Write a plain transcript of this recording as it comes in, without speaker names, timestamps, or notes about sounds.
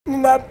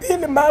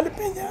Ninapili mahali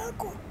penye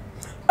yako.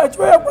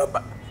 Ajua ya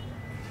kwamba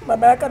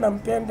mama yake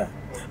anampenda.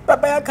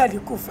 Baba yake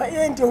alikufa.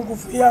 Yeye ndio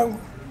nguvu yangu.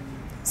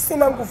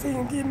 Sina nguvu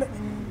nyingine.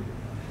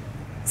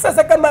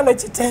 Sasa kama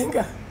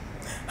anajitenga,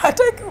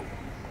 hataki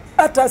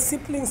hata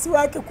siblings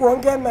wake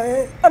kuongea na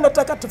yeye.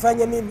 Anataka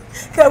tufanye nini?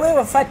 Kwa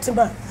wewe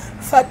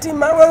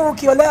Fatima, wewe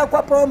ukiolea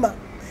kwa Poma,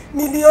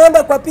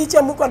 niliona kwa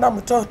picha mko na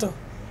mtoto.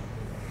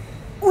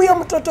 Huyo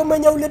mtoto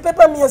mwenye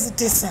ulibeba miezi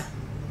 9.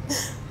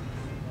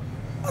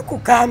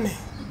 Akukame.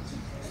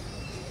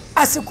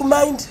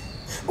 Asikumind.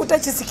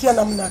 Utachisikia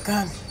namna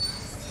gani?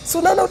 Si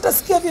unaona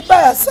utasikia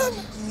vibaya sana.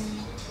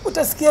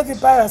 Utasikia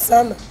vibaya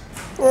sana.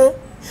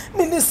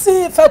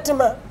 Nilisi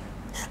Fatima.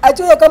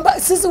 Ajua kwamba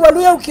sisi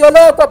Waluya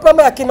ukiolewa kwa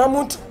Poma ya kina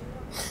mtu,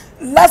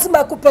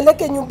 lazima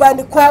kupeleke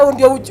nyumbani kwao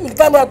ndio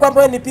ujulikane ya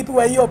kwamba wewe ni pipi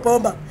wa hiyo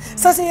Poma.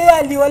 Sasa yeye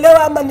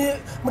aliolewa ama ni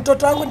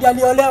mtoto wangu ndiye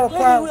aliolewa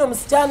kwa huyo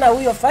msichana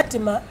huyo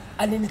Fatima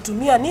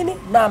alinitumia nini?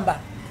 Namba.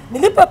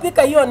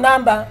 Nilipopika hiyo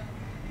namba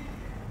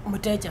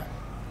mteja,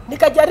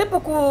 nikajaribu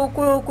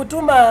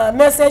kutuma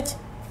message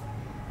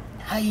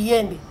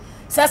haiendi.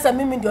 Sasa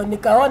mimi ndio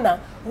nikaona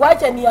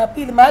wacha ni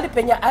apili mahali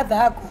penye adha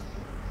yako.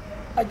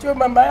 Ajua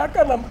mama yake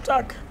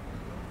anamtaka.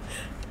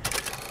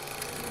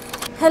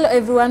 Hello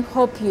everyone,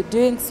 hope you're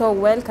doing so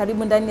well.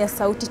 Karibu ndani ya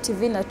Sauti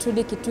TV na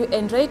Trudy Kitu,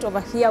 and right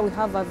over here we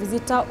have a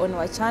visitor on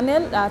our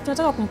channel.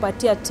 Tunataka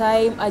kumpatia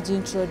time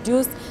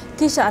ajiintroduce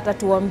kisha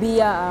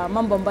atatuambia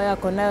mambo ambayo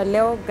yako nayo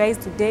leo. Guys,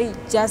 today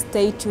just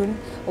stay tuned,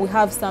 we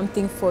have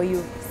something for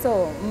you.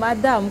 So,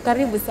 madam,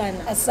 karibu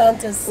sana.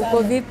 Asante sana. Uko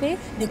vipi?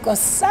 Niko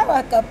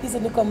sawa kabisa,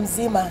 niko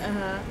mzima.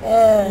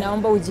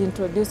 Naomba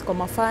ujiintroduce kwa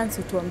mafans,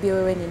 utuambie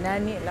wewe ni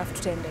nani, alafu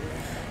tutaendelea.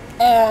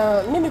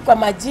 Mimi kwa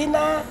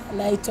majina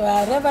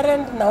naitwa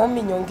Reverend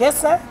Naomi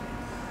Nyongesa.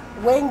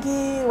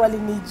 Wengi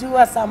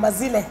walinijua sama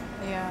zile.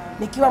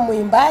 Nikiwa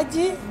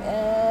muimbaji,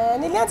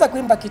 nilianza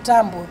kuimba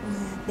kitambo.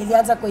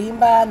 Nilianza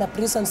kuimba na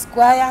Prison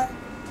Square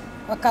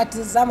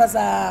wakati zama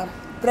za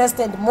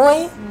President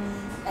Moi.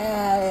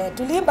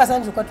 Tuliimba sana,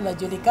 tulikuwa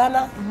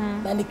tunajulikana.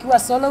 Na nikiwa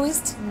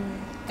soloist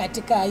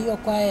katika hiyo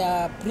kwaya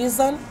ya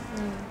Prison.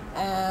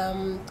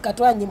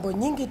 Tukatoa nyimbo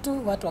nyingi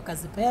tu, watu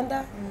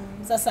wakazipenda.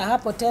 Sasa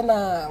hapo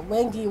tena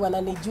wengi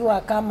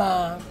wananijua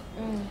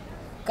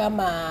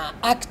kama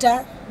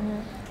actor.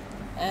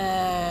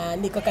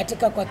 Niko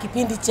katika kwa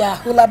kipindi cha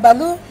Hula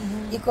Balu,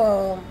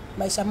 iko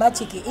Maisha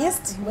Magic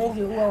East.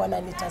 Wengi huwa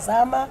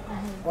wananitazama,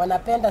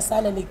 wanapenda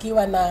sana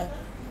nikiwa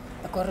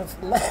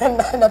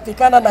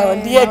napikana na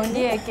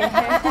Ondieki.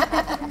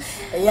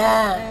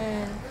 Yeah.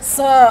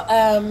 So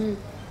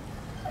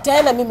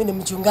tena mimi ni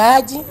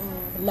mchungaji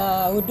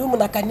na hudumu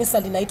na kanisa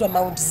linaitwa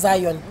Mount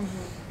Zion.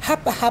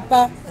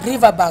 Hapa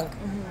Riverbank.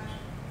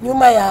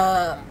 Nyuma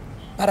ya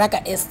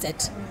Baraka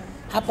Estate.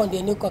 Hapo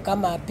ndio niko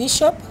kama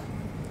bishop.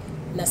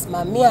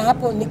 Nasimamia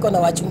hapo, niko na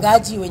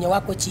wachungaji wenye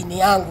wako chini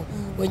yangu,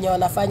 wenye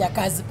wanafanya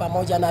kazi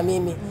pamoja na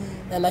mimi.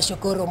 Na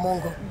nashukuru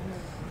Mungu.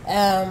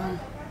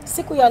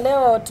 Siku ya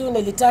leo tu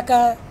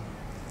nilitaka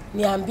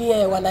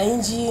niambie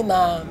wananchi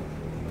na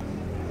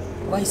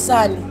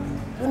wahisani,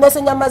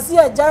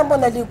 unasenyamazia jambo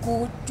na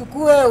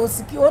likuchukue,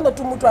 usikione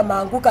tu mtu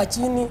ameanguka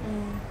chini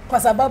kwa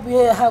sababu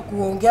yeye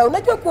hakuongea.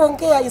 Unajua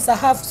kuongea is a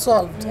half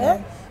solved.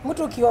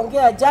 Mtu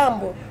ukiongea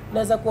jambo,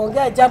 unaweza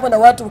kuongea jambo na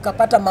watu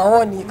ukapata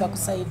maoni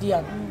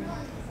ikakusaidia.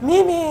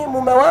 Mimi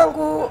mume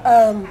wangu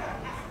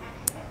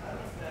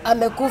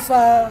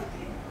amekufa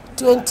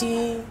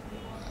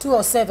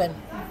 2007.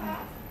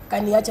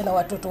 Kaniacha na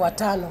watoto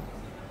 5.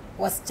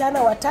 Wasichana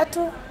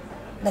 3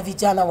 na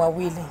vijana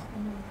 2.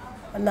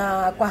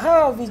 Na kwa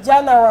hao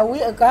vijana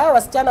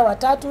wasichana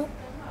 3,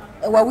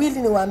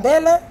 2 ni wa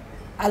mbele,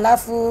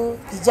 alafu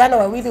vijana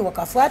 2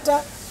 wakafuata,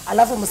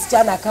 alafu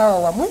msichana akawa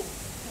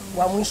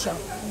wa mwisho.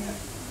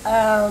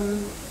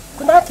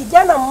 Kuna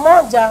kijana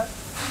mmoja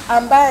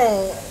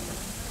ambaye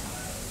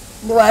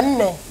ni wa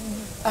 4,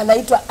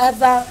 anaitwa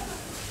Adha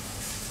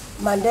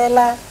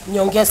Mandela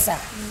Nyongesa.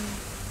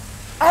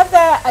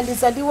 Adha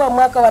alizaliwa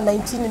mwaka wa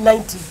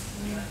 1990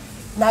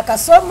 na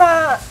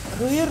akasoma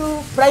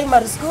Ruiru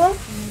Primary School,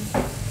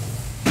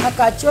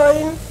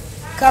 akajoin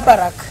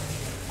Kabarak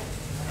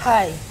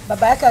High.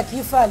 Baba yake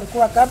akifa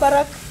alikuwa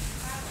Kabarak,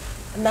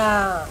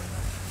 na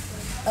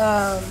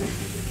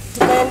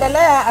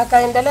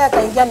akaendelea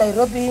akaingia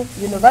Nairobi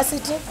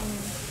University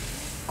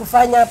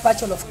kufanya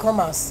Bachelor of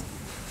Commerce.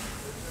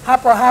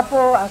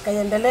 Hapo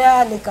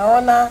akaendelea,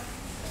 nikaona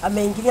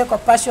ameingilia kwa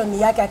passion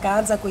yake,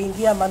 akaanza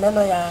kuingia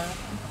maneno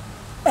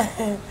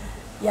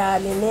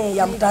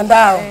ya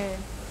mtandao.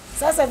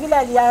 Sasa vile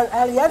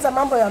alianza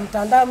mambo ya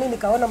mtandao, mimi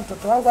nikaona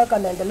mtoto wangu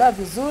anaendelea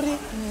vizuri.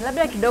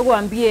 Labda kidogo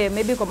ambie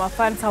maybe kwa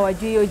mafans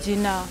hawajui hiyo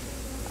jina.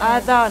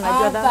 Adha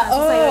wanajua sasa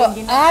hiyo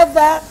wengine.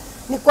 Adha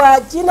ni kwa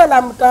jina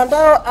la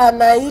mtandao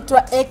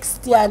anaitwa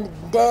Xtian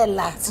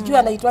Della'S. Sijui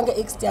anaitwanga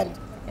Xtian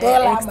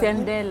Della'S.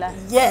 Xtian Della'S.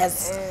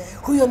 Yes.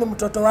 Huyo ni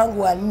mtoto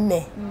wangu wa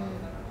 4.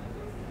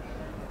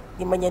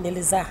 Ni mwenye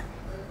nilizaa.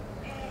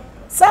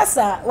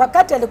 Sasa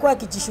wakati alikuwa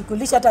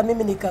akijishughulisha, hata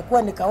mimi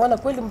nikaona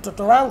kweli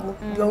mtoto wangu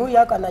ndio huyu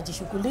hako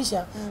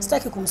anajishughulisha,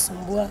 sitaki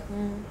kumsumbua.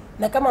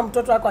 Na kama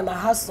mtoto wako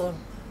ana hustle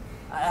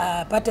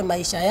apate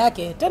maisha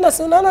yake, tena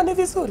si unaona ni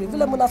vizuri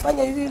vile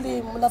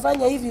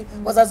mnafanya hivi,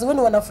 wazazi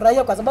wenu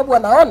wanafurahia kwa sababu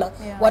wanaona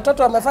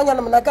watoto wamefanya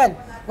namna gani,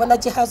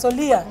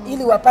 wanajihasolia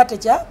ili wapate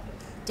cha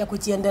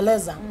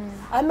kujiendeleza.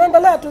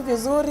 Ameendelea tu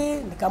vizuri,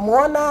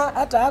 nikamuona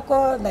hata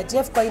hako na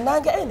Jeff kwa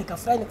Inange,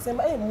 nikafurahi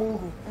nikasema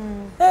Mungu.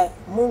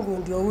 Mungu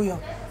ndio huyo.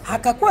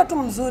 Hakakuwa tu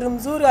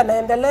mzuri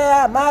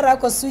anaendelea, mara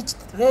hako switch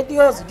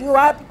radio sijui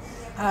wapi.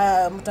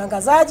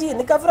 Mtangazaji,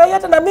 nikafurahi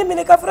hata na mimi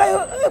nikafurahi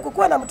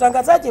kukuwa na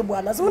mtangazaji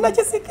bwana. Si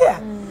unajisikia?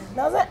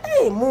 Naanza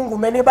Mungu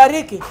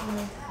umenibariki.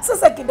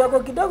 Sasa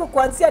kidogo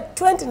kuanzia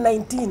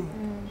 2019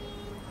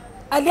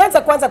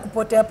 alianza kwanza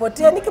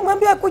kupotea.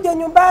 Nikimwambia kuja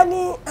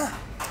nyumbani,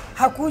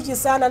 hakuji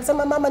sana.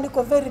 Alisema mama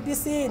niko very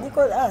busy,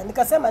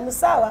 nikasema ni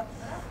sawa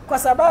kwa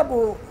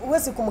sababu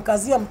huwezi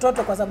kumkazia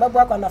mtoto kwa sababu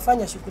wako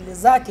anafanya shughuli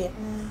zake.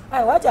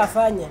 Wacha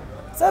afanye.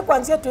 Sasa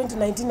kuanzia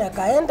 2019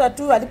 akaenda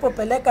tu,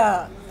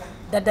 alipopeleka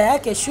dada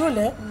yake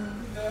shule,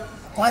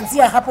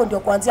 kuanzia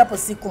hapo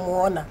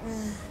sikumuona.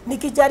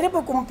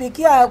 Nikijaribu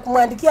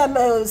kumwandikia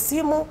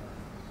simu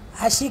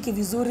hashiki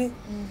vizuri.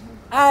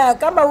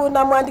 Kama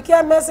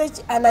unamwandikia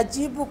message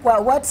anajibu kwa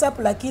WhatsApp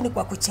lakini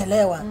kwa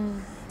kuchelewa.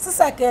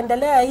 Sasa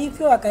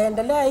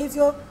akaendelea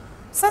hivyo.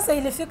 Sasa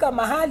ilifika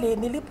mahali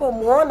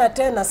nilipomuona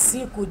tena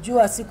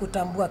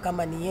sikutambua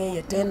kama ni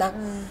yeye tena.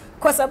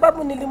 Kwa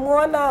sababu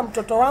nilimuona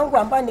mtoto wangu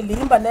ambaye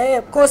niliimba na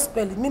yeye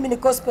gospel. Mimi ni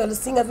gospel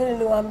singer vile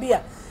niliwaambia.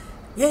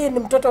 Yeye ni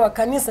mtoto wa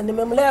kanisa,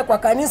 nimemlea kwa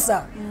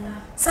kanisa.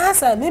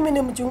 Sasa mimi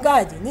ni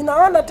mchungaji.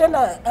 Ninaona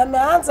tena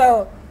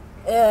ameanza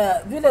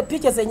vile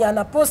picha zenye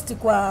anaposti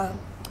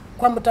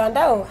kwa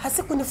mtandao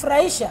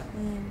hasikunifurahisha.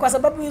 Kwa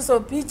sababu hizo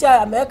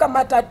picha ameweka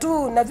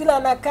matatu na vile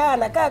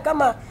anakaa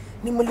kama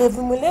ni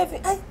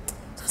mlevi.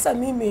 Sasa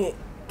mimi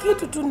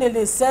kitu tu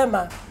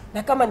nilisema,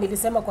 na kama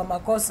nilisema kwa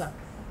makosa,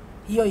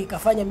 hiyo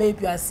ikafanya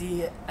maybe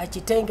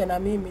achitenge na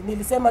mimi.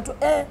 Nilisema tu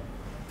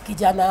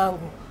kijana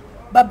yangu,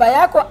 baba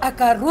yako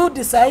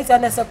akarudi saizi,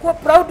 anaweza kuwa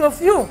proud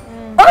of you.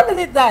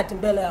 Only that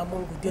mbele ya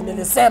Mungu ndio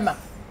nilisema.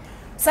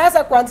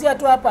 Sasa kuanzia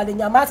tu hapo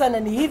alinyamaza, na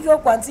ni hivyo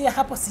kuanzia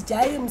hapo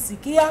sijai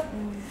msikia.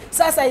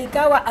 Sasa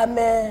ikawa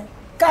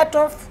cut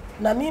off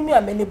na mimi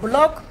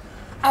ameniblock,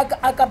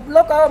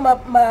 akablock hao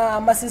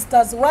ma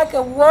sisters wake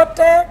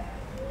wote,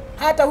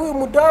 hata huyu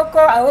mdogo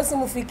hawezi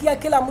mfikia,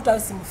 kila mtu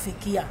hawezi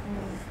mfikia.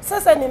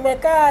 Sasa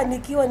nimekaa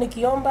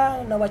nikiomba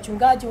na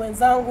wachungaji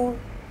wenzangu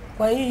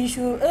kwa hii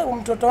issue.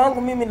 Mtoto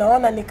wangu mimi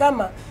naona ni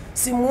kama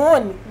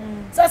simuoni.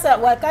 Sasa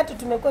wakati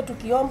tumekuwa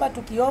tukiomba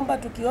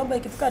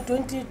ikifika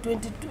 2022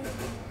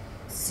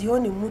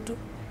 sioni mtu.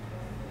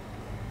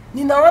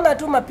 Ninaona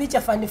tu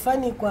mapicha fani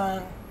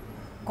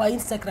kwa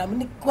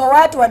Instagram. Kwa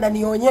watu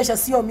wananionyesha,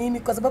 sio mimi,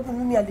 kwa sababu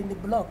mimi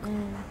aliniblock.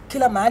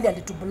 Kila mahali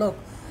alitublock.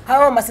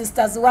 Hao ma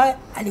sisters wao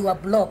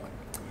aliwablock.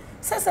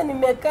 Sasa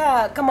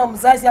nimekaa kama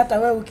mzazi, hata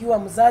wewe ukiwa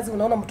mzazi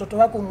unaona mtoto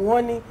wako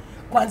muoni.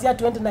 Kuanzia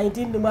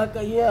 2019 mwaka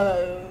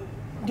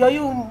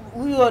ndio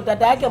huyo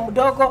dada yake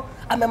mdogo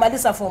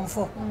amemaliza form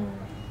 4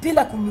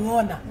 bila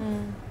kumuona.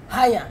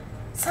 Haya,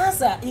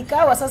 sasa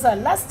ikawa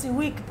last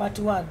week part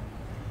 1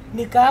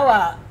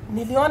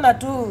 niliona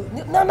tu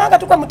naona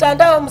tu kwa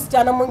mtandao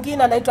msichana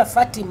mwingine anaitwa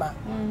Fatima.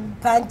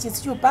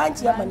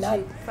 Panchi ama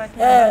nani?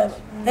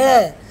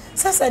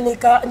 Sasa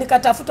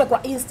nikatafuta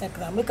kwa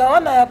Instagram,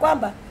 nikaona ya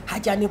kwamba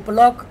hajani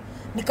block.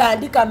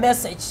 Nikaandika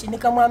message,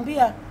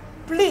 nikamwambia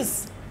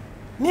please,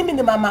 mimi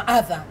ni mama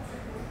Adha,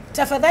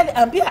 tafadhali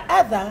ambia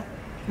Adha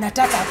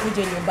nataka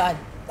akuje nyumbani.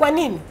 Kwa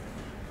nini?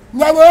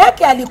 Nyanya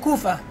yake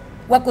alikufa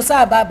wa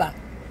kuzaa baba,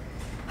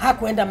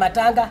 hakuenda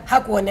matanga,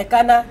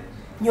 hakuonekana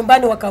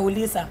nyumbani.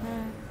 Wakauliza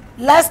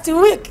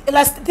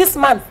this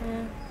month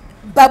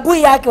babu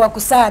yake wa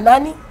kuzaa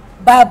nani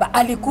baba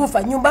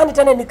alikufa nyumbani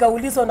tena.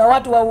 Nikaulizwa na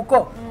watu wa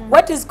huko,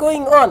 what is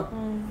going on?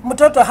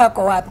 Mtoto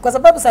hako wapi? Kwa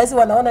sababu saizi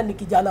wanaona ni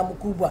kijana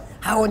mkubwa,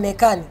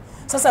 haonekani.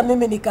 Sasa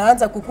mimi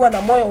nikaanza kukua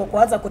na moyo wa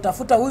kuanza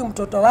kutafuta huyu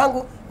mtoto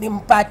wangu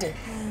nimpate.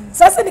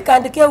 Sasa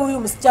nikaandikia huyu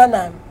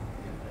msichana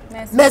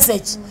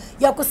message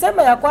ya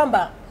kusema ya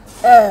kwamba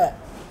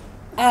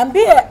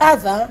ambie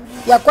Adha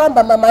ya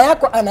kwamba mama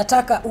yako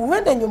anataka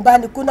uende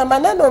nyumbani, kuna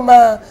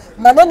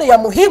maneno ya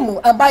muhimu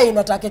ambayo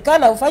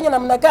inatakikana ufanye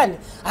namna gani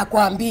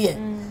akwambie.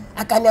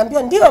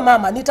 Akaniambia ndio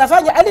mama,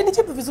 nitafanya.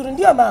 Alinijibu vizuri,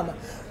 ndio mama.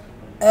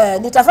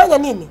 Nitafanya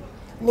nini?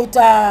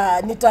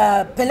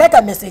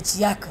 Nitapeleka message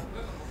yako.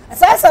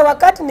 Sasa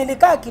wakati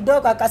nilikaa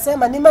kidogo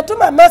akasema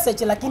nimetuma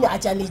message lakini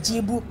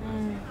hajanijibu.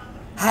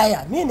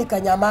 Haya, mimi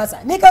nikanyamaza.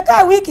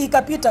 Nikakaa wiki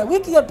ikapita,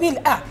 wiki ya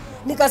pili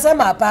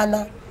nikasema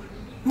hapana.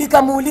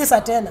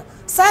 Nikamuuliza tena.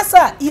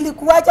 Sasa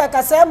ilikuwaje?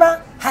 Akasema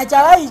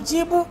hajawahi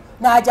jibu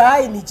na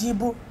hajawahi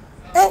nijibu.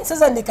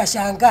 Sasa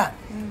nikashangaa.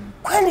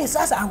 Kwani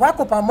sasa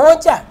hawako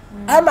pamoja?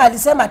 Ama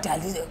alisema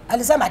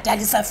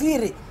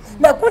alisafiri.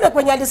 Na kule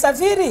kwenye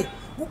alisafiri,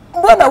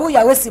 mbona huyu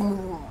hawezi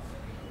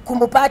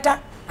kumpata?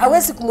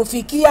 Hawezi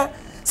kumfikia.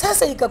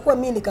 Sasa ikakuwa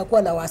mimi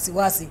nikakuwa na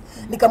wasiwasi.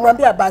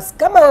 Nikamwambia basi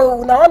kama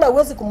unaona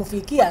uwezi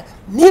kumfikia,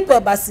 nipe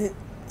basi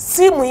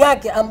simu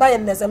yake ambaye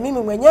ninaweza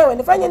mimi mwenyewe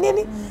nifanye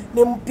nini?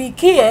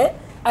 Nimpikie,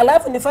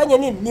 alafu nifanye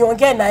nini?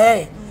 Niongee na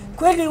yeye.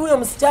 Kweli huyo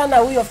msichana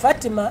huyo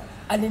Fatima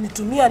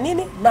alinitumia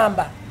nini?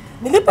 Namba.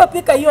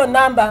 Nilipopika hiyo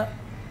namba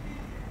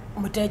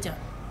mteja,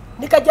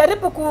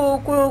 nikajaribu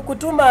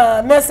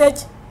kutuma message,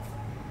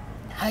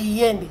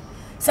 haiendi.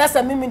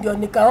 Sasa mimi ndio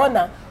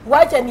nikaona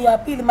wacha ni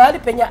apili mahali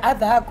penye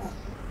adha yako.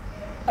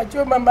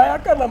 Ajue mama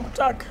yake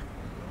anamtaka.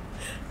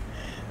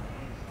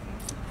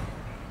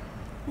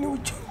 Ni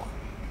uchungu.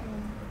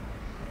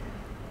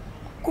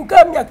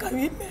 Kukaa miaka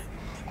 4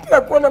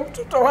 pia kuona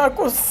mtoto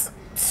wako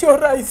sio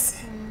rahisi.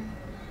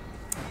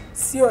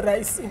 Sio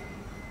rahisi.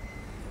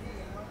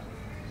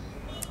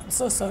 I'm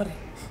so sorry.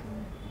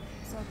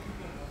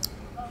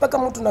 Paka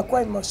mtu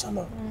nakuwa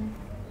emotional.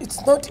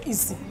 It's not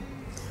easy.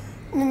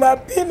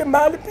 Ninapili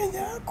mahali penye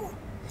yako.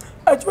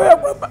 Ajua ya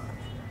kwamba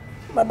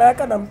mama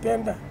yake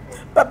anampenda.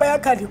 Baba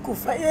yake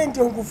alikufa. Yeye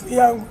ndio nguvu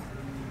yangu.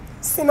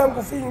 Sina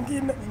nguvu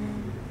nyingine.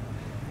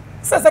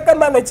 Sasa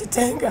kama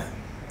anajitenga,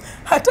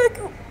 hataki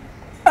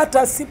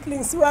hata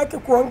siblings wake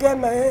kuongea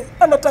na yeye.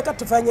 Anataka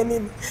tufanye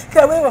nini?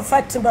 Kwa wewe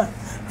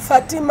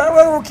Fatima,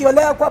 wewe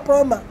ukiolea kwa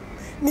Poma,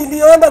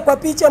 niliona kwa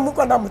picha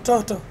mko na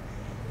mtoto.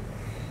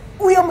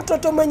 Huyo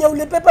mtoto mwenye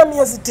ulipepa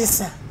miezi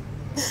 9.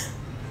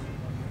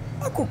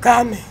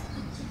 Akukane.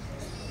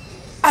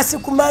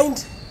 Asikumind.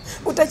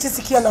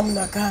 Utachisikia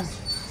namna gani?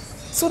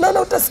 Si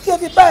unaona utasikia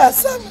vibaya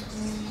sana.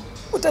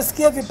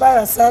 Utasikia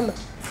vibaya sana.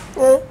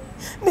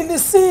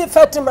 Nilisi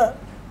Fatima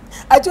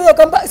ajue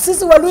kwamba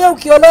sisi Waluya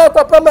ukiolewa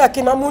kwa Poma ya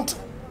kina mtu,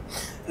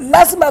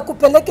 lazima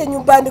akupeleke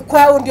nyumbani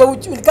kwao ndio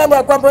ujulikane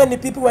ya kwamba wewe ni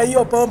pipi wa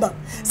hiyo Poma.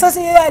 Sasa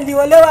yeye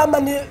aliolewa ama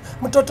ni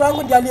mtoto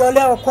wangu ndiye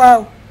aliolewa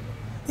kwao?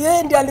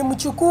 Yeye ndiye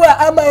alimchukua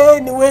ama yeye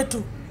ni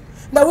wetu?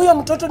 Na huyo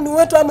mtoto ni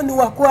wetu ama ni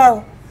wa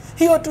kwao?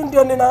 Hiyo tu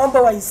ndio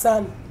ninaomba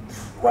wahisani.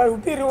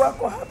 Wahubiri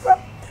wako hapa,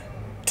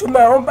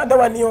 tunaomba na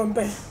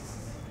waniombe.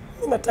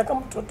 Ninataka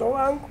mtoto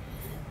wangu.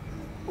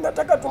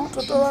 Nataka tu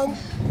mtoto wangu.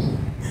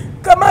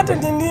 Kama hata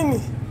ni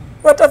nini,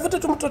 watafute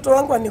tu mtoto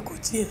wangu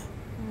anikujie.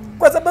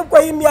 Kwa sababu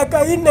kwa hii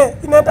miaka 4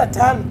 inaenda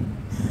 5.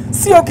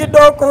 Sio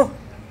kidogo.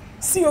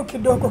 Sio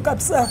kidogo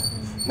kabisa.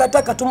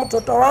 Nataka tu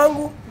mtoto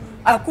wangu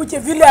akuje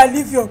vile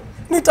alivyo.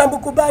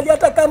 Nitamkubali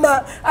hata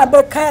kama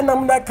amekaa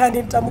namna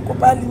gani,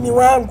 nitamkubali, ni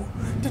wangu.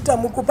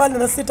 Nitamkubali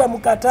na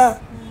sitamkataa.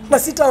 Na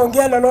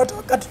sitaongea lolote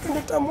wakati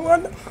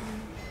nitamuona.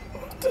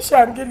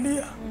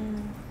 Tutashangilia.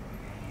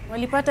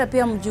 Walipata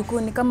pia mjukuu,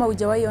 ni kama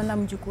hujawahi ona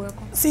mjukuu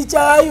wako?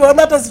 Sijawahi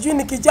ona, hata sijui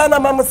ni kijana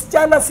ama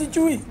msichana,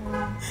 sijui.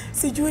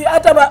 Sijui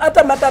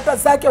hata matata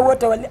zake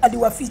wote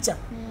aliwaficha.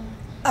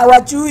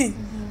 Hawajui.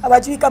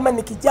 Hawajui kama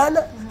ni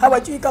kijana,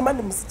 hawajui kama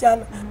ni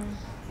msichana.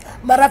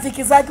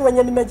 Marafiki zake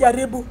wenye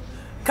nimejaribu,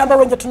 kama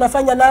wenye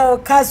tunafanya nao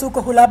kazi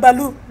huko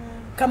Hulabalu,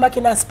 kama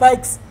kina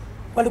Spikes,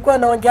 walikuwa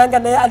wanaongeanga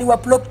na yeye, aliwa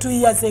block 2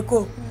 years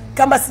ago.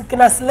 Kama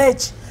kina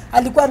Sledge,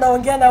 alikuwa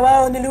anaongea na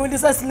wao.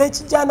 Niliuliza Sledge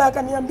jana,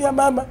 akaniambia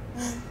mama,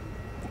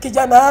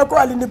 kijana wako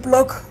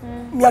aliniblock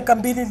miaka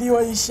 2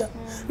 iliyoisha.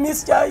 Mimi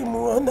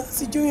sijaimuona,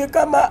 sijui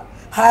kama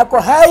hako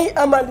hai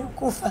ama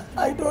alikufa.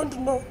 I don't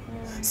know.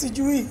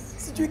 Sijui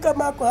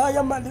kama hako hai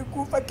ama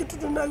alikufa. Kitu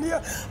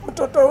tunalia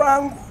mtoto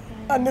wangu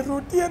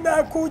anirudie na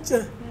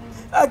akuje.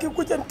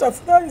 Akikuja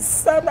nitafurahi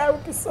sana. I'll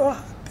be so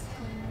happy.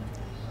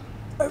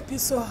 I'll be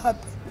so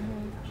happy.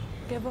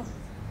 Kebo.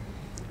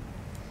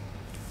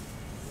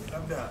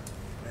 Labda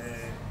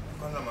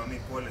kwanza mami,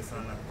 pole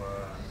sana kwa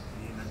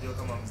najua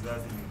kama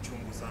mzazi ni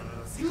mchungu sana.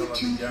 Si kama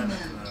vijana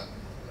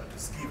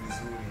tunatusikii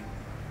vizuri.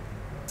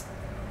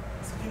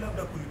 Sijui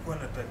labda kulikuwa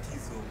na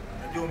tatizo.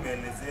 Najua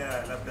umeelezea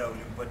labda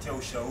ulimpatia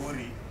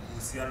ushauri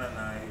kuhusiana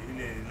na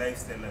ile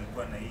lifestyle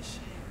alikuwa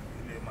anaishi,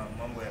 ile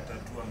mambo ya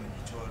tattoo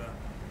amejichora.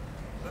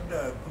 Labda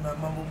kuna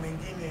mambo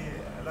mengine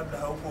labda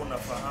hauko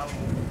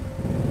unafahamu.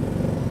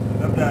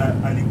 Labda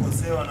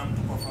alikosewa na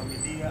mtu kwa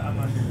familia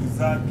ama ndugu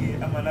zake,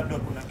 ama labda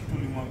kuna kitu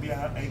ulimwambia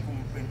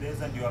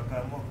haikumpendeza ndio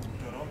akaamua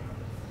kutoroka.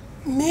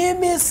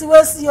 Mimi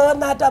siwezi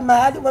ona hata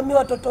mahali mimi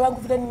watoto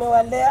wangu vile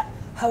nimewalea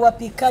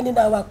hawapikani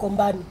na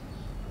wakombani.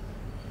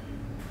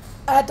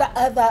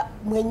 Hata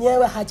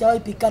mwenyewe hajawahi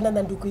pikana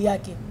na ndugu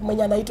yake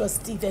mwenye anaitwa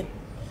Steven.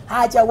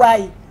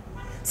 Hajawahi.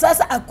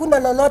 Sasa hakuna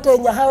lolote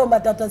yenye hao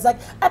matata zake.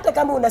 Hata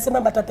kama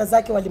unasema matata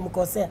zake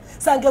walimkosea,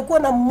 sasa angekuwa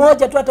na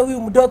mmoja tu, hata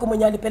huyu mdogo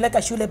mwenye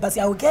alipeleka shule basi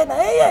aongee na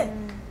yeye.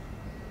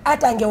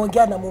 Hata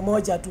angeongea na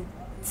mmoja tu.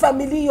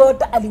 Familia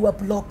yote aliwa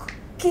block.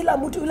 Kila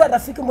mtu yule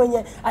rafiki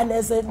mwenye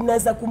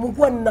anaweza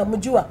kumjua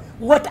ninamjua,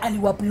 wote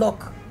aliwa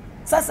block.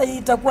 Sasa hii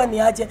itakuwa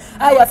ni aje?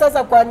 Haya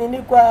sasa kwa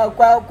nini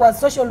kwa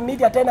social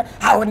media tena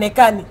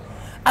haonekani?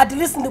 At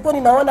least nilikuwa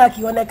ninaona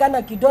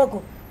akionekana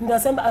kidogo,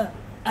 ninasema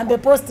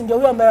amepost ndio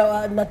huyo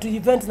na tu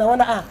event,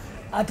 naona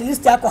at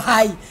least yako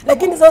hai.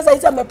 Lakini sasa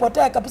hizo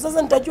amepotea kabisa,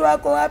 sasa nitajua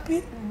yako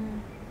wapi?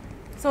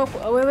 So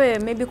wewe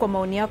maybe kwa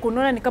maoni yako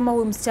unaona ni kama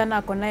huyu msichana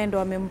ako naye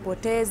ndo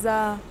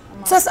amempoteza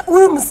Sasa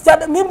huyu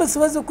msichana mimi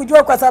siwezi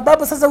kujua, kwa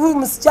sababu sasa huyu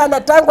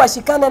msichana tangu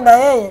ashikane na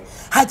yeye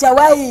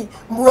hajawahi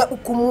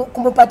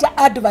kumupatia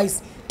advice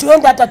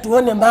tuende hata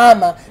tuone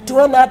mama,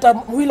 tuone hata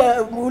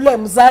ule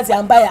mzazi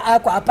ambaye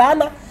ako.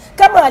 Hapana,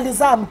 kama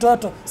alizaa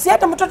mtoto, si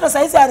hata mtoto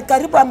saizi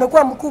karibu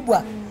amekuwa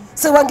mkubwa.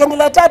 Si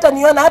wangeniletea hata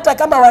niona, hata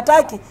kama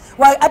wataki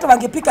hata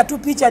wangepika tu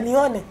picha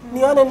nione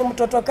ni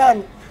mtoto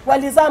gani.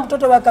 Walizaa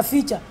mtoto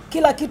wakaficha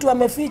kila kitu,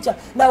 wameficha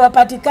na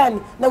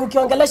wapatikani, na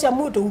ukiongelesha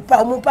mtu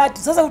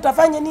umupati. Sasa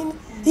utafanya nini?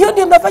 Hiyo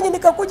ndio imefanya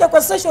nikakuja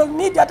kwa social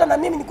media, hata na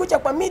mimi nikuja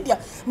kwa media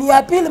ni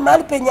apili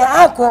mahali penye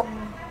ako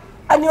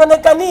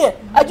anionekanie,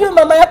 ajue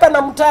mama yake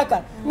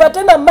anamtaka. Na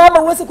tena mama,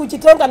 huwezi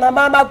kujitenga na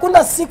mama,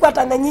 hakuna siku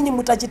hata na nyinyi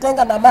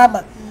mtajitenga na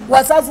mama.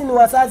 Wazazi ni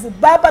wazazi,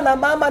 baba na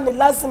mama ni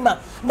lazima,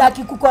 na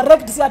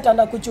akikucorrect si hata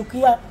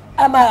anakuchukia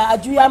ama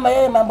ajui ama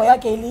yeye mambo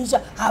yake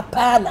iliisha.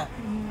 Hapana,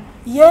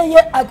 yeye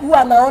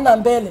akiwa anaona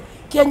mbele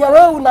Kenya,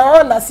 wewe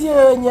unaona sio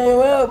wenyewe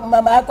wewe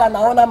mama yako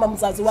anaona ama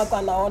mzazi wako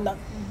anaona.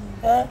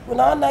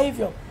 Unaona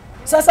hivyo.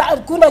 Sasa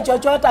hakuna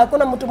chochote,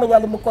 hakuna mtu mwenye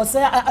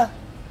alimkosea.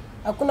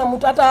 Hakuna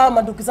mtu, hata hao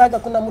mandugu zake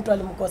hakuna mtu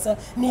alimkosea.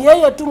 Ni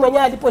yeye tu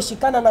mwenyewe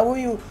aliposhikana na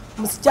huyu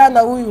msichana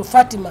huyu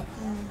Fatima.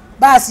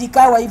 Basi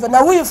ikawa hivyo. Na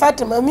huyu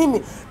Fatima,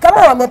 mimi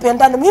kama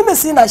wamependana mimi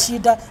sina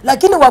shida,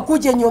 lakini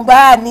wakuje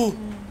nyumbani.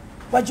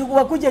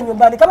 Wakuje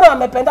nyumbani kama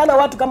wamependana,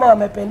 watu kama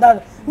wamependana.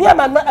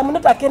 I'm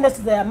not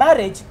against their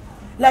marriage,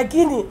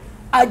 lakini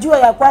ajua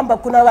ya kwamba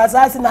kuna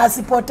wazazi na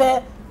asipotee.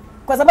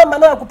 Kwa sababu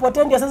maana ya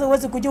kupotea ndio sasa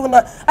huwezi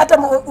kujua. Hata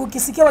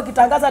ukisikia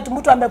wakitangaza ati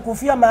mtu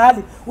amekufia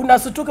mahali,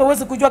 unasutuka,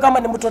 huwezi kujua kama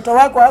ni mtoto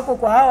wako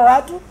kwa hao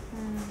watu.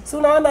 Si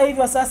unaona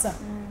hivyo sasa?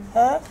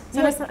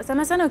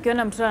 Sana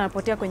ukiona mtoto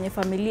anapotea kwenye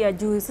familia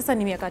juu sasa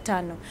ni miaka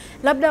 5.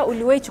 Labda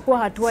uliwahi chukua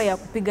hatua ya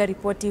kupiga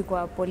ripoti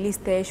kwa police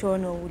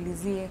station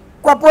uulizie?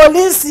 Kwa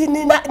polisi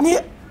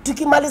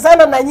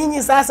tukimalizana na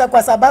nyinyi sasa,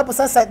 kwa sababu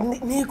sasa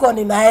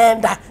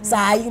ninaenda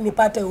saa hii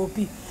nipate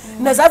upi.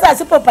 Na sasa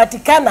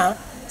asipopatikana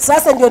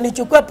sasa ndio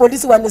nichukue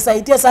polisi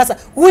wanisaidie. Sasa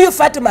huyu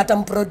Fatima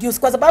atamproduce,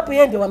 kwa sababu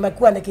yeye ndio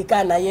wamekuwa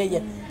nikikaa na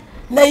yeye.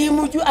 Na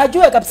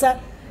ajue kabisa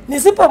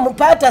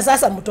nisipompata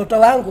sasa mtoto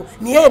wangu,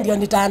 ni yeye ndio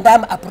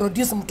nitaandama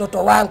aproduce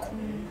mtoto wangu.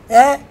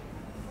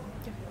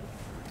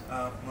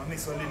 Mami,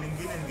 swali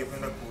lingine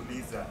ningependa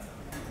kuuliza.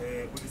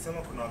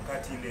 Ulisema kuna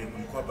wakati ile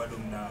mlikuwa bado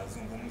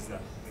mnazungumza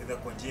either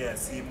kwa njia ya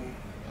simu,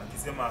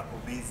 akisema ako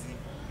busy.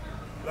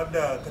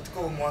 Labda katika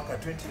mwaka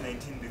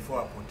 2019 before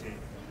apotee,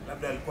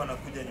 labda alikuwa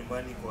anakuja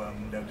nyumbani kwa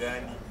muda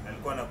gani?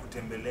 Alikuwa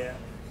anakutembelea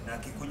na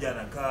akikuja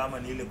anakaa, ama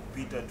ni ile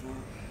kupita tu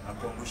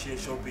akuangushie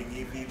shopping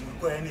hivi?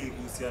 Mlikuwa yani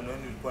uhusiano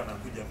wenu ulikuwa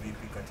anakuja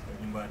vipi katika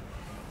nyumbani?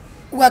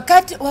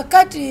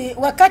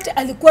 Wakati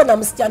alikuwa na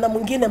msichana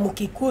mwingine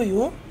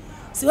Mkikuyu,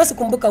 siwezi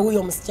kumbuka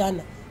huyo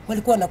msichana,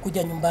 walikuwa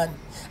anakuja nyumbani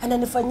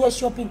ananifanyia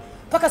shopping,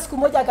 mpaka siku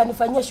moja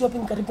akanifanyia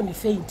shopping karibu ni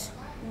faint.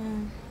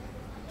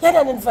 Yaani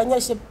ananifanyia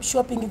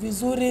shopping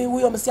vizuri,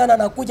 huyo msichana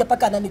anakuja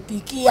paka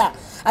ananipikia,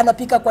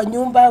 anapika kwa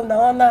nyumba,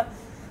 unaona.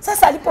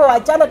 Sasa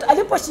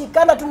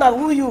aliposhikana tu na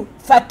huyu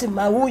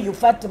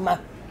Fatima,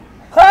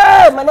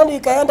 maneno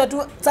ikaenda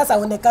tu. Sasa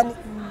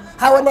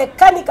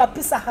haonekani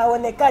kabisa,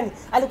 haonekani.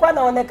 Alikuwa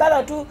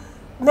anaonekana tu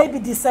maybe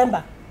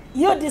December.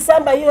 Hiyo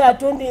December hiyo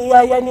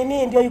ya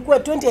nini ndio ilikuwa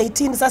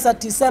 2018. Sasa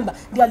December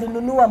ndio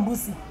alinunua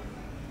mbuzi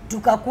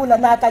tukakula,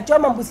 na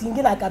akachoma mbuzi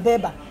nyingine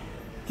akabeba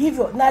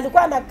hivyo. Na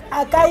alikuwa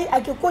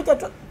akikuja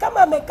tu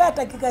kama amekaa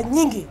dakika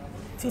nyingi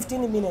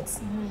 15 minutes.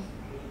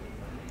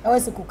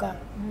 Hawezi kukaa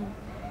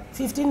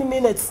 15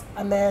 minutes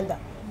ameenda.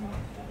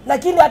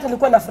 Lakini hata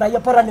nilikuwa nafurahia,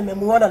 bora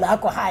nimemuona na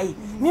ako hai.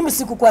 Mimi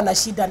sikukuwa na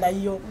shida na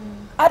hiyo.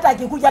 Hata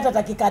akikuja hata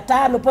dakika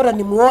 5, bora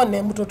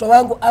nimuone mtoto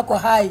wangu ako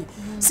hai.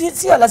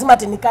 Sio lazima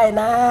ati nikae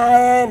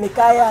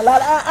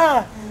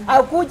alala.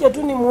 Akuje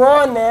tu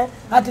nimuone,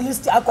 at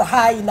least ako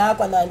hai na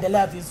ako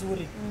anaendelea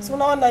vizuri. Si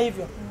unaona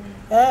hivyo?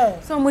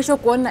 So mwisho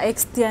kuona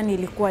Xtian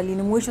ilikuwa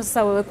lini? Mwisho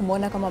sasa wewe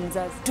kumuona kama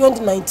mzazi?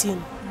 2019.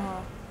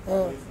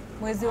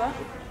 Mwezi wa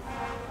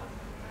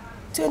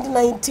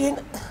 2019.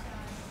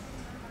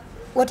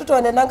 Watoto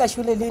wanaendanga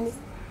shule lini?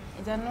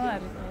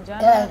 Januari.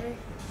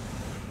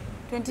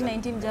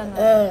 2019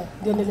 Januari.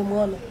 Ndio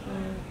nilimuona.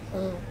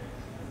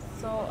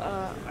 So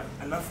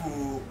alafu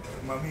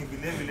mami,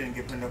 vile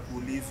ningependa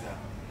kuuliza,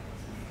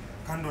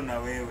 kando na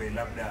wewe,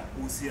 labda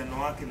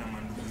uhusiano wake na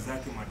mandugu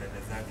zake, madada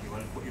zake,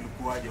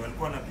 ilikuwaje?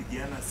 Walikuwa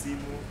wanapigiana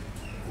simu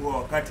huo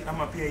wakati,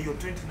 ama pia hiyo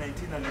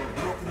 2019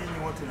 aliblock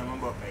nyinyi wote na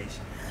mambo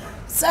yakaisha?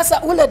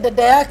 Sasa ule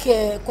dada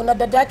yake, kuna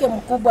dada yake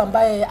mkubwa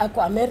ambaye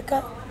ako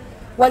Amerika,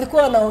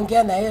 walikuwa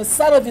wanaongea na yeye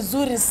sana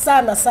vizuri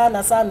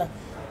sana.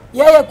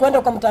 Yeye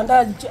kwenda kwa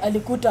mtandao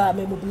alikuta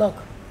amemblock.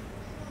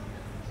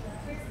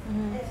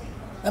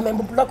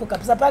 Amemblock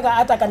kabisa, paka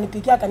hata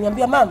akanipikia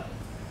akaniambia mama,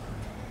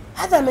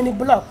 hata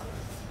ameniblock.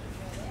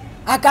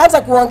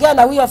 Akaanza kuongea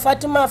na huyo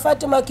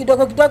Fatima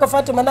kidogo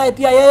Fatima naye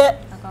pia yeye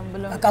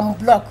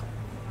akamblock.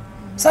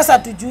 Sasa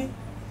tujui.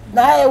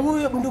 Na yeye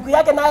huyo ndugu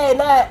yake naye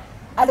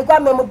alikuwa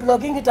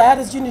amemblocking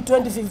tayari June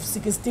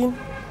 2016.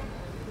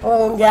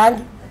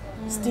 Ongeangi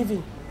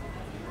Steven.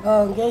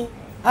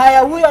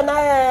 Haya huyo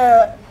naye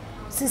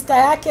sister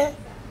yake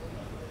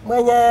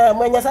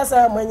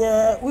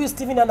mwenye huyu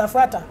Steven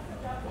anafuata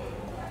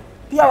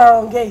pia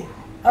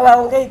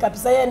hawaongei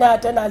kabisa. Yeye na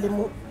tena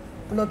alimu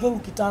blogging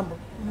kitambo.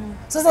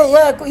 Sasa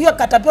yeye hiyo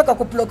katapeka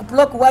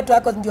kublock watu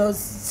wako ndio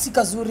si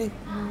kazuri.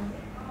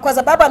 Kwa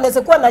sababu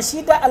anaweza kuwa na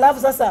shida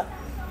alafu sasa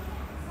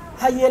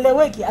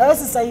haieleweki,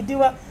 hawezi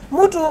saidiwa.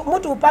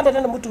 Mtu upande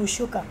tena mtu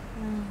ushuka.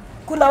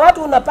 Kuna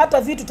watu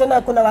unapata vitu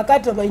tena, kuna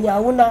wakati wenye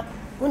hauna.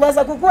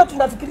 Unaweza kukua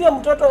tunafikiria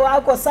mtoto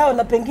wako sawa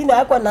na pengine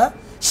hako na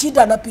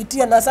shida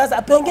anapitia, na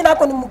sasa pengine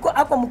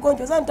hako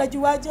mgonjwa. Sasa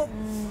nitajuaje?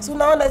 Si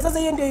unaona, sasa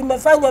hiyo ndio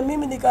imefanya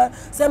mimi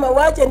nikasema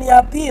waje ni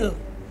appeal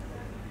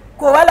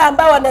kwa wale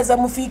ambao wanaweza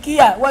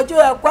mfikia, wajue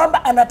ya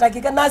kwamba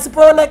anatakika, na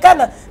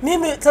asipoonekana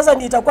mimi sasa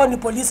nitakuwa ni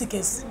police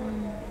case.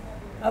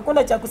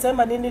 Hakuna cha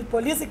kusema nini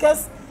police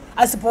case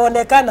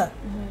asipoonekana.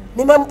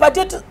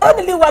 Nimempatia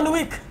only 1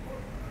 week.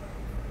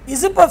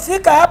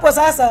 Isipofika hapo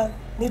sasa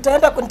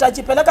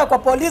nitajipeleka kwa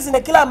polisi na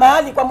kila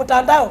mahali kwa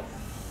mtandao.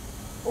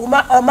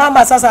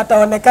 Mama sasa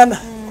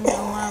ataonekana.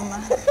 Mama.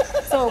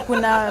 So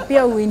kuna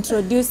pia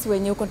uintroduce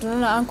wenye uko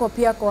tunaona uncle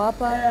pia kwa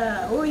hapa.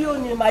 Huyu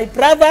ni my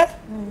brother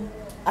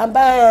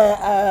ambaye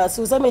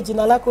siuseme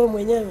jina lako wewe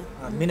mwenyewe.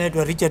 Mimi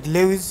naitwa Richard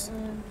Lewis,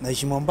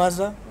 naishi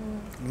Mombasa.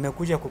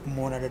 Nimekuja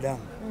kumuona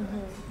dadangu.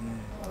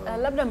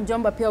 Labda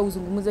mjomba pia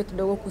uzungumuze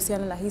kidogo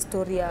kuhusiana na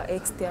historia ya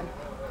Xtian.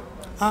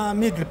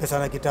 Mimi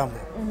tulipesana kitambo.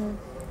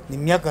 Ni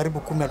miaka karibu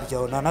 10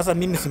 hatujaona. Sasa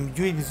mimi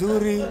simjui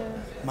vizuri,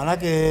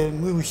 manake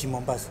mimi huishi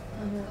Mombasa.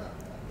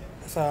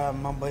 Sasa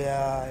mambo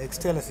ya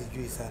Xtian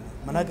sijui sana.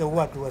 Manake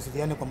huwa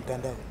tuwasiliane kwa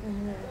mtandao.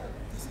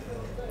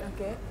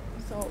 Okay.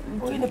 So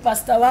huyu ni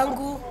pastor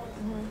wangu.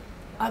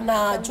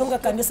 Anachunga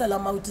kanisa la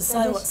Mount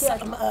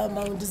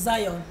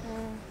Zion.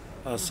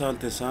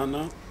 Asante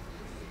sana.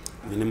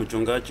 Ni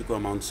mchungaji kwa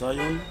Mount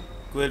Zion.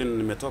 Kweli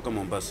nimetoka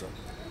Mombasa.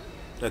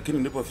 Lakini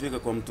nilipofika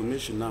kwa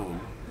mtumishi nao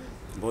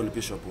ambao ni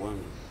bishop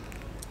wangu,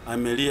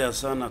 amelia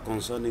sana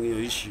concerning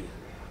hiyo issue.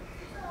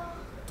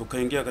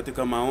 Tukaingia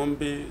katika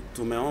maombi,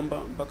 tumeomba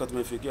mpaka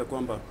tumefikia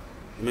kwamba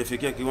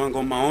imefikia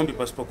kiwango maombi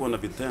pasipokuwa na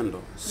vitendo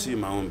si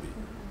maombi.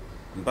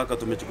 Mpaka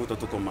tumejikuta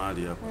tuko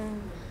mahali hapo.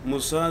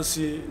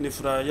 Musasi ni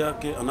furaha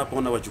yake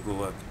anapoona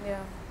wajukuu wake.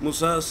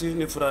 Musasi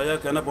ni furaha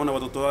yake anapoona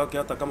watoto wake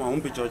hata kama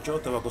umbi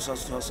chochote wako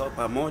sasa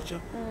pamoja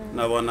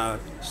na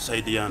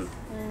wanasaidiana.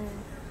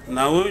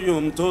 Na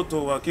huyu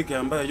mtoto wa kike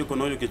ambaye yuko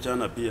na huyu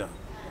kijana pia,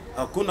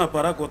 hakuna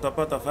baraka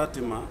utapata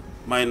Fatima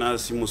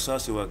minus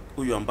musasi wa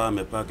huyu ambaye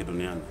amepaki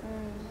duniani.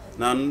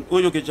 Na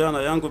huyu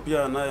kijana yangu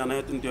pia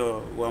naye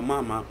ndio wa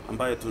mama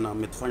ambaye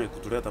tumetufanya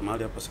kutuleta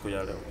mahali hapa siku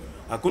ya leo.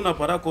 Hakuna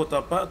baraka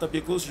utapata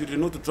because you did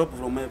not drop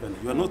from heaven.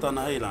 You are not an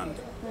island.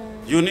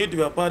 You need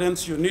your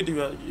parents, you need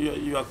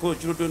your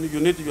co-children, you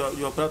need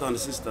your brothers and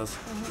sisters.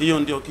 Hiyo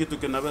ndio kitu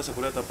kinaweza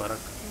kuleta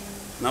baraka.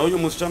 Na huyu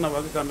msichana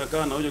hakika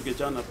amekaa na huyu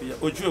kijana pia.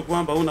 Ujue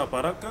kwamba una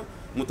baraka,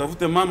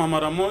 mtafute mama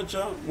mara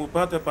moja,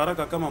 mpate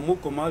baraka kama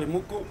muko mahali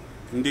muko,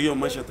 ndio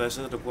maisha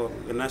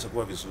yanaweza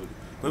kuwa vizuri.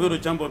 Kwa hivyo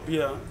jambo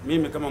pia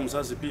mimi kama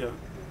mzazi pia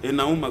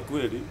inauma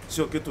kweli,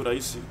 sio kitu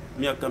rahisi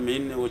miaka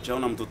 4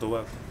 uchaona mtoto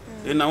wako.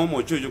 Inauma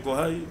ujue yuko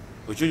hai,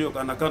 ujue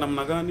anakaa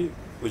namna gani,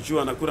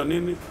 ujue anakula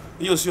nini,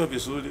 hiyo sio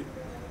vizuri.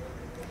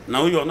 Na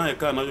huyu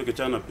anayekaa na huyu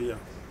kijana pia,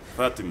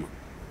 Fatima,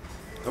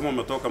 kama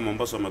umetoka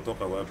Mombasa,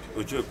 umetoka wapi,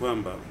 ujue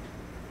kwamba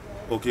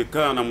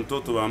ukikaa na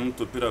mtoto wa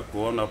mtu bila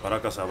kuona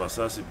baraka za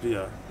wazazi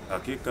pia,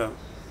 hakika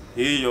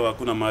hiyo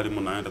hakuna mahali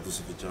mnaenda,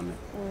 tusifichane.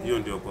 Hiyo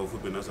ndio kwa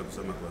ufupi naweza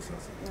kusema kwa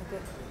sasa.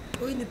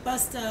 Huyu ni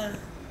pastor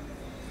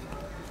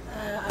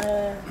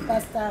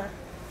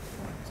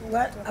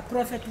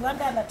prophet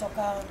Wanda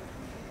anatoka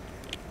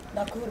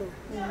Nakuru.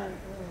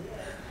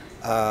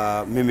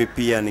 Mimi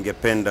pia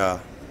ningependa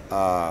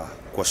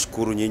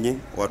kuwashukuru nyinyi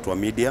watu wa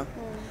media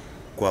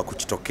kwa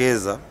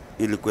kujitokeza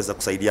ili kuweza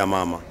kusaidia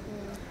mama.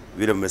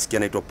 Vile mmesikia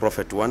naitwa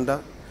Prophet Wanda.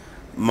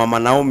 Mama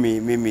Naomi,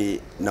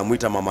 mimi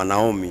namuita Mama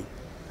Naomi.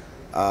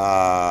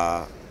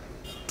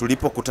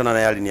 Tulipokutana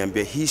naye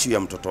aliniambia issue ya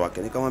mtoto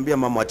wake. Nikamwambia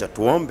mama, acha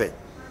tuombe.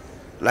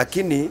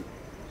 Lakini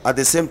at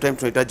the same time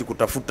tunahitaji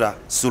kutafuta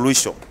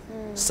solution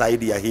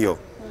saidi ya hiyo.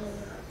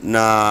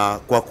 Na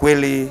kwa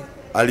kweli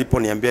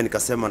aliponiambia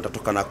nikasema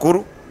nitatoka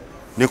Nakuru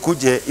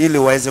nikuje ili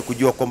waweze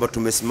kujua kwamba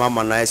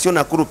tumesimama naye, sio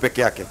Nakuru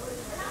peke yake.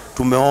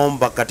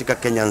 Tumeomba katika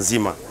Kenya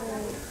nzima.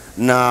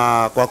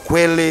 Na kwa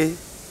kweli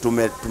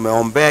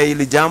tumeombea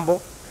hili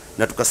jambo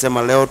na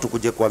tukasema leo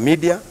tukuje kwa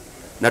media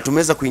na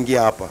tumeweza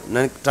kuingia hapa.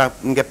 Na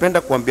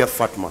ningependa kuambia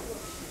Fatma,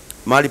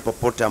 mahali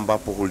popote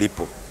ambapo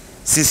ulipo,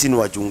 sisi ni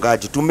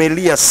wachungaji,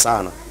 tumelia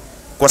sana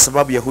kwa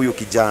sababu ya huyu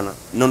kijana.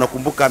 Na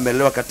unakumbuka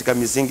amelewa katika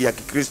misingi ya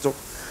Kikristo,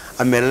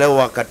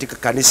 amelewa katika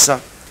kanisa.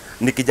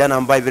 Ni kijana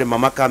ambaye vile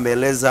mamaka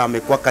ameeleza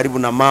amekuwa karibu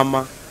na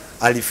mama,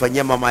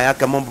 alifanyia mama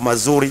yake mambo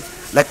mazuri,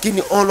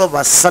 lakini all of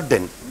a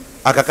sudden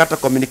akakata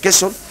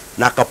communication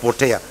na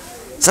akapotea.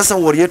 Sasa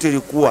worry yetu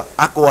ilikuwa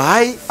ako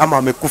hai ama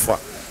amekufa.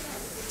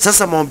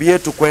 Sasa maombi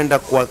yetu kwenda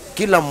kwa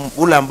kila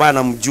ule ambaye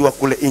anamjua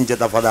kule nje,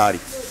 tafadhali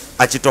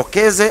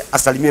achitokeze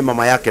asalimie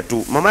mama yake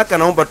tu. Mama yake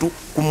anaomba tu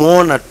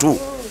kumuona tu.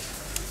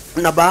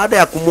 Na baada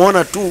ya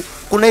kumuona tu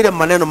kuna ile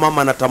maneno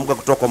mama anatamka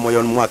kutoka kwa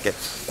moyoni mwake.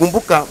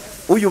 Kumbuka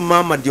huyu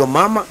mama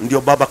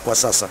ndio baba kwa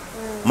sasa,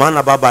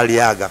 maana baba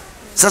aliaga.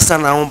 Sasa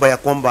naomba ya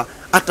kwamba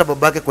hata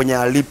babake kwenye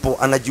alipo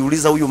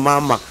anajiuliza huyu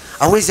mama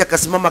hawezi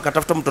akasimama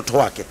akatafuta mtoto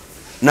wake.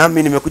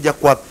 Nami nimekuja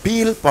kwa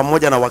appeal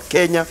pamoja na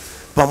Wakenya,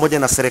 pamoja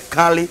na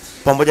serikali,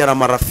 pamoja na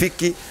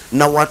marafiki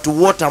na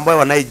watu wote ambao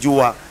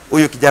wanaijua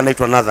huyu kijana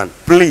anaitwa Nathan.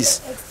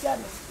 Please,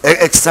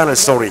 Xtian,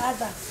 sorry,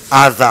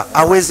 Other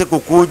aweze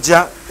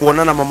kukuja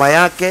kuonana mama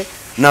yake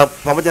na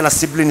pamoja na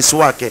siblings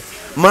wake,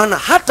 maana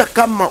hata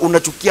kama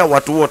unachukia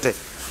watu wote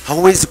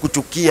hauwezi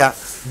kuchukia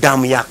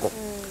damu yako,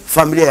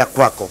 familia ya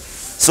kwako.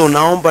 So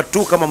naomba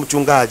tu kama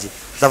mchungaji,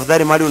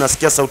 tafadhali mahali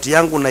unasikia sauti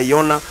yangu,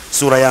 naiona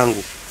sura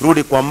yangu,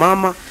 rudi kwa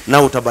mama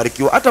na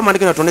utabarikiwa. Hata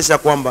maandiko yanatuonyesha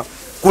kwamba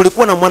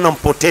kulikuwa na mwana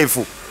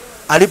mpotevu,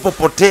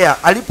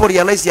 alipopotea,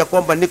 aliporealize ya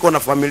kwamba niko na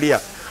familia,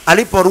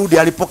 aliporudi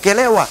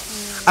alipokelewa.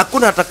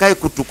 Hakuna atakaye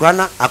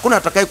kutukana, hakuna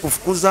atakaye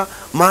kufukuza,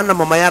 maana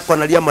mama yako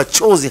analia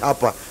machozi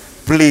hapa.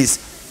 Please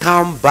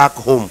come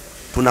back home.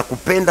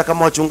 Tunakupenda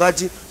kama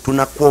wachungaji,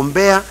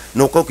 tunakuombea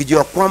na ukao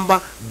ukijua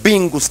kwamba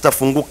bingu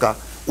zitafunguka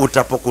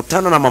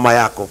utapokutana na mama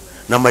yako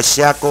na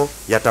maisha yako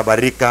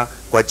yatabarika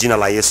kwa jina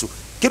la Yesu.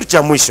 Kitu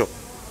cha mwisho,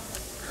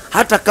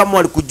 hata kama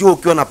walikujua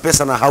ukiwa na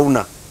pesa na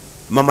hauna,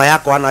 mama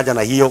yako hana haja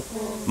na hiyo.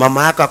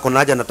 Mama yako ako na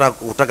haja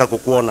nataka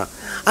kukuona.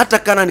 Hata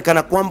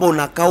kana kwamba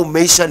unakaa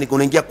umeisha, ni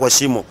kuingia kwa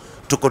shimo,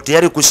 tuko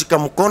tayari kushika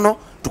mkono,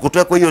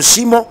 tukutoe kwa hiyo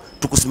shimo,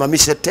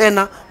 tukusimamishe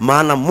tena,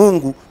 maana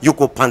Mungu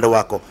yuko upande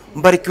wako.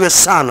 Mbarikiwe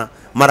sana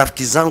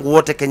marafiki zangu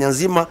wote Kenya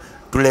nzima,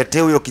 tuletee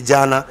huyo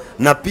kijana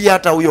na pia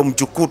hata huyo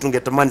mjukuu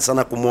tungetamani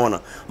sana kumuona,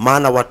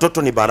 maana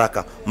watoto ni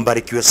baraka.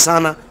 Mbarikiwe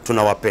sana,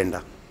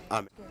 tunawapenda.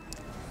 Amen.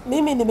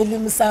 Mimi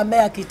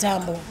nimelimsamea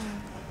kitambo,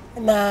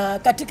 na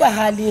katika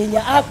hali yenye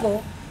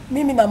ako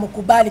mimi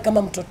namkubali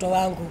kama mtoto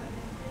wangu.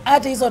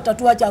 Hata hizo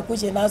tatua cha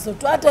akuje nazo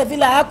tu, hata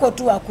vile ako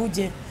tu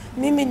akuje.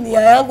 Mimi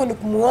nia yangu ni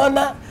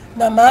kumuona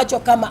na macho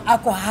kama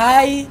ako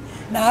hai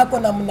na ako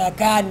namna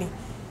gani.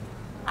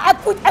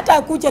 Hata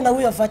akuje na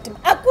huyo Fatima,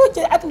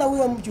 akuje hata na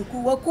huyo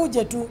mjukuu,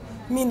 wakuje tu,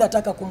 mimi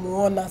nataka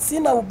kumuona.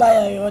 Sina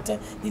ubaya yoyote,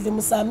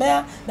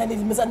 nilimsamea na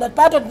nilimsamea,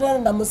 bado tena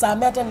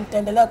namsamea, hata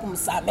nitaendelea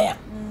kumsamea.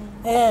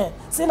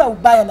 Sina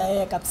ubaya na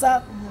yeye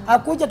kabisa.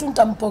 Akuje tu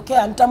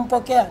nitampokea,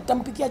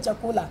 nitampikia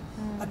chakula,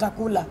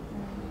 atakula.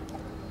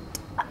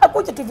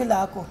 Akuje tu vile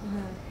ako.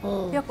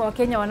 Pia kwa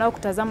Wakenya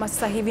wanaokutazama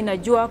sasa hivi,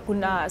 najua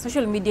kuna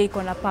social media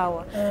iko na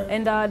power.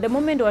 And the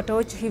moment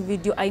watawatch hii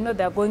video, I know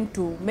they are going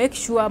to make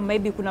sure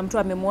maybe kuna mtu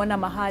amemwona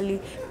mahali.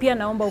 Pia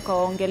naomba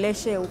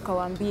ukawaongeleshe,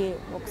 ukawaambie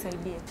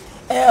wakusaidie.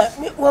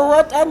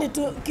 Yani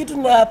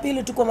kitu na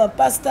pili, tuko ma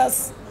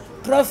pastors,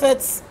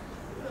 prophets,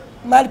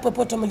 mahali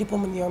popote mlipo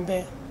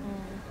mniombee.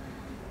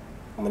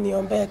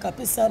 Mniombee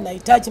kabisa,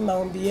 nahitaji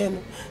maombi yenu.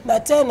 Na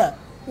tena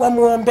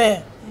wamuombee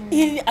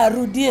ili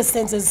arudie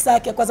senses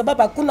zake, kwa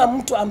sababu hakuna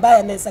mtu ambaye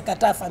anaweza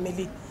kataa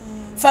familia.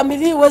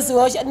 Familia huwezi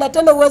osha, na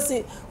tena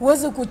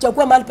huwezi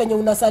kuchagua mahali penye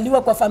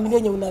unasaliwa kwa familia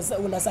yenye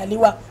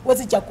unasaliwa.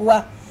 Huwezi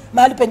chakua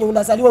mahali penye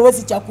unasaliwa,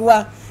 huwezi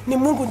chakua. Ni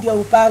Mungu ndio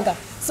upanga.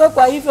 So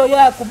kwa hivyo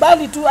yeye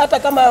akubali tu, hata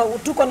kama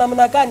tuko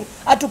namna gani,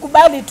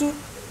 atukubali tu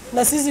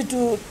na sisi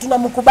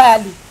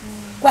tunamkubali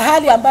kwa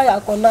hali ambayo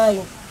ako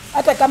nayo.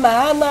 Hata kama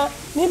hana,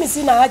 mimi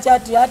sina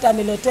haja hata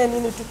aniletee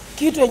nini tu.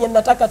 Kitu yenye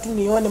nataka tu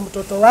nione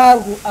mtoto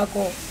wangu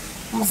ako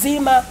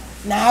mzima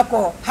na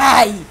ako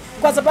hai.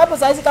 Kwa sababu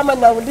saa hizi kama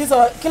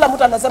ninauliza, kila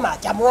mtu anasema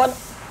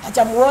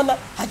hajamuona,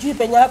 hajui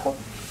penye yako,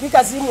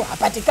 pika simu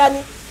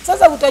hapatikani.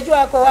 Sasa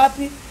utajua ako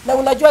wapi? Na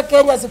unajua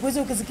Kenya siku hizi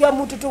ukisikia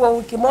mtu tu wa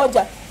wiki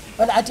moja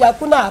ati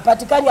hakuna,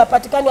 hapatikani,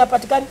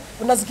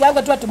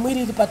 unasikianga tu ati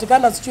mwili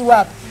ilipatikana sijui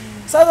wapi.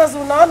 Sasa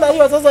unaona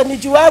hiyo, sasa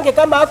nijuange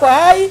kama ako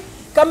hai,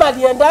 kama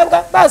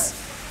aliendanga, basi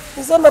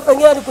niseme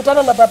pengine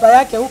alikutana na baba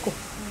yake huko.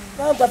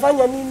 Na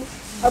nitafanya nini?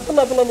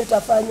 Hakuna vile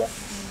nitafanya.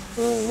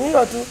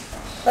 Hiyo tu.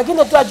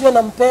 Lakini tu ajue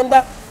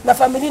nampenda, na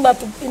familia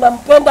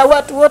inampenda,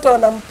 watu wote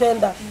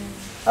wanampenda.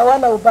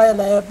 Hawana ubaya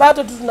na yeye.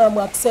 Bado tu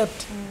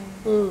tunamaccept.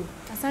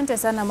 Asante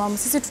sana mama.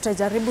 Sisi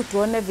tutajaribu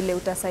tuone vile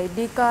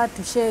utasaidika,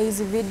 tushare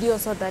hizi video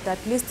so that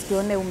at least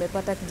tuone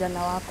umepata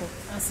kijana wako.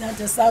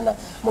 Asante sana.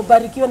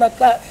 Mbarikiwe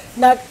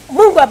na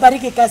Mungu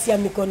abariki kazi ya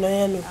mikono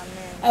yenu.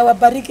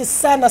 Awabariki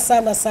sana.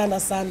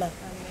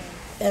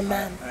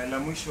 Amen. La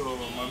mwisho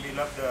mami,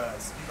 labda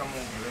sisi kama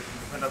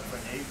ungependa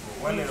kufanya hivyo,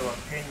 wale wa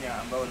Kenya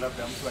ambao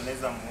labda mtu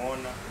anaweza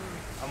muona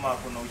ama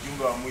kuna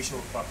ujumbe wa mwisho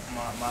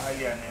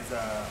mahali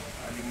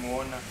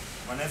alimuona,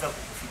 wanaweza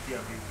kukufikia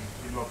vipi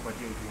ili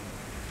wakupatie ujumbe?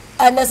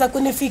 Anaweza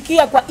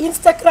kunifikia kwa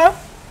Instagram,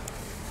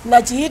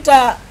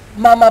 najiita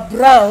Mama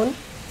Brown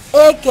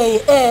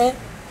aka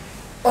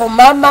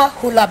Omama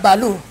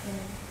Hulabalu.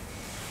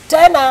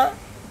 Tena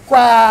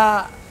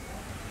kwa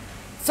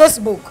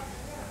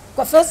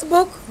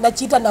Facebook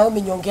najiita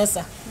Naomi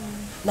Nyongesa.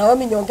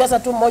 Naomi Nyongesa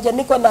tu moja.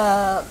 Niko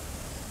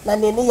na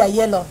nini ya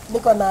yellow.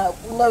 Niko na,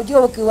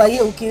 unajua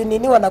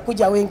ukinini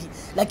wanakuja wengi,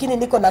 lakini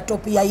niko na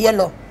top ya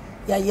yellow.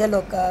 Ya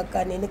yellow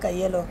ka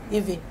yellow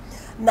hivi.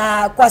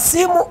 Na kwa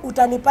simu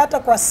utanipata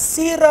kwa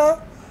 0723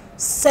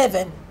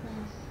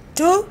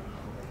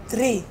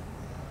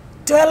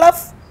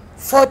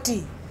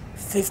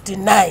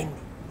 124059.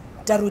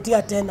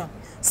 Tarudia tena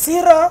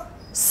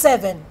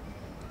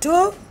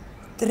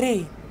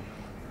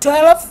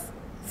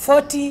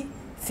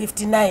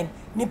 0723124059.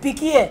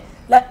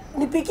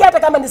 Nipikie hata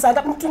kama ni saa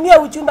ngapi, mtumie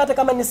ujumbe hata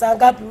kama ni saa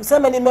ngapi,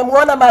 useme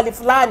nimemwona mahali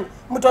fulani,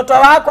 mtoto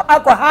wako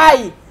ako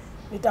hai.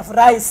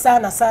 Nitafurahi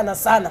sana sana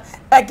sana.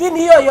 Lakini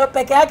hiyo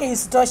peke yake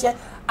isitoshe,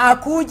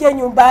 akuje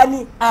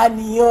nyumbani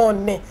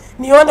anione.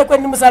 Nione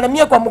kweli,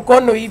 nimsalimie kwa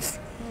mkono hivi.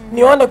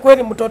 Nione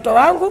kweli mtoto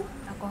wangu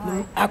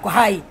ako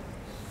hai.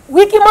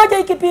 Wiki moja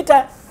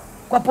ikipita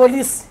kwa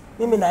polisi,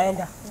 mimi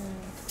naenda.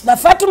 Na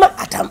Fatima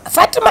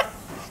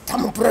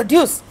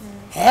atamproduce.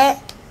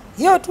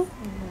 Hiyo tu.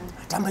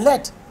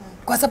 Atamleta.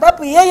 Kwa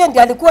sababu yeye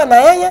ndiye alikuwa na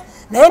yeye,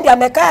 na yeye ndiye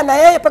amekaa na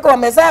yeye mpaka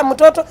wamezaa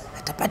mtoto,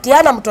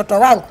 atapatiana mtoto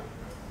wangu.